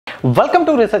Welcome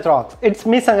to Research Rocks. It's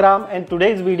me Sangram, and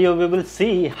today's video we will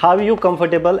see how you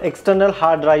comfortable external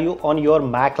hard drive on your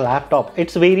Mac laptop.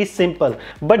 It's very simple,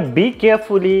 but be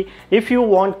carefully if you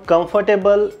want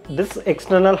comfortable this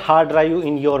external hard drive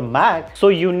in your Mac. So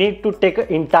you need to take an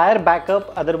entire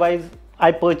backup, otherwise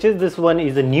I purchased this one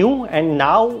is a new, and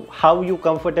now how you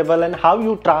comfortable and how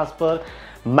you transfer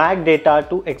Mac data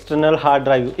to external hard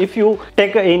drive. If you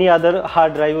take any other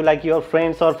hard drive like your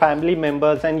friends or family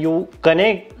members and you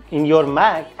connect in your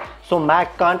Mac, so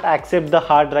Mac can't accept the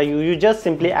hard drive. You just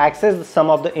simply access some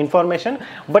of the information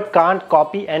but can't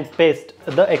copy and paste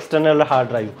the external hard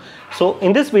drive. So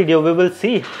in this video we will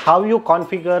see how you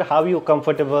configure, how you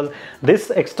comfortable this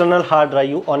external hard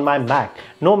drive on my Mac,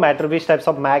 no matter which types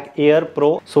of Mac, Air,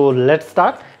 Pro. So let's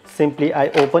start. Simply I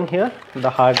open here the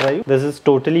hard drive. This is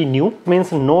totally new,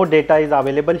 means no data is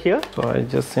available here. So I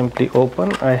just simply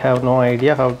open. I have no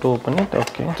idea how to open it.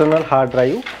 Okay, external hard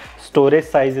drive, storage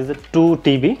size is 2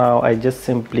 TB. Now I just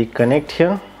simply connect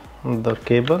here the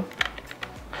cable,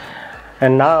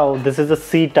 and now this is a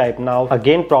C type. Now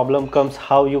again problem comes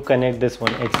how you connect this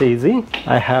one. It's easy.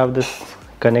 I have this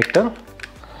connector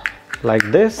like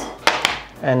this,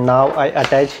 and now I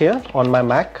attach here on my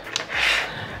Mac.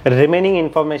 Remaining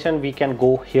information we can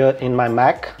go here in my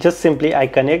Mac. Just simply I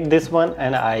connect this one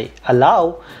and I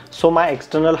allow. So my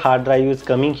external hard drive is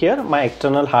coming here. My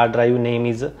external hard drive name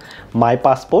is my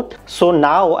passport. So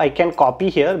now I can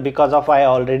copy here because of I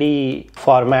already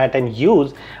format and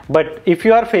use. But if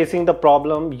you are facing the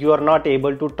problem, you are not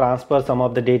able to transfer some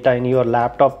of the data in your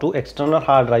laptop to external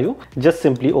hard drive, just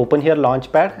simply open here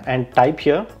Launchpad and type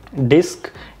here disk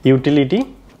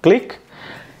utility, click.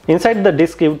 Inside the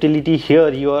disk utility here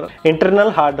your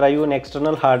internal hard drive and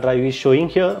external hard drive is showing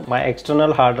here. My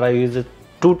external hard drive is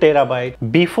 2 terabyte.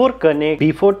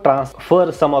 Before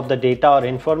transfer some of the data or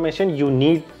information, you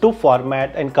need to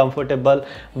format and comfortable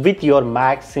with your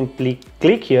Mac. Simply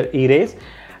click here erase,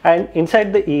 and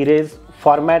inside the erase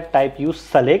format type you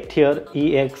select here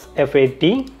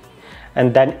exFAT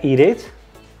and then erase.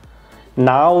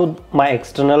 Now my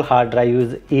external hard drive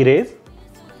is erased,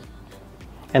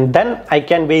 and then I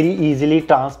can very easily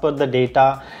transfer the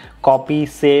data, copy,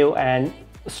 save and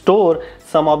store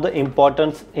some of the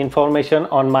important information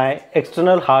on my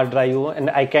external hard drive, and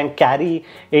I can carry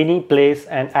any place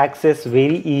and access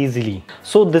very easily.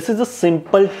 So this is a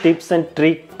simple tips and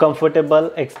trick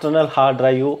comfortable external hard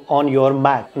drive on your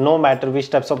Mac, no matter which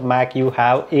types of Mac you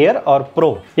have, Air or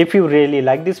Pro. If you really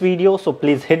like this video, so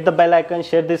please hit the bell icon,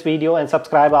 share this video and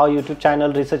subscribe our YouTube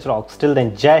channel Research Rocks. Till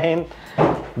then, Jai Hind,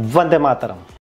 Vande Mataram.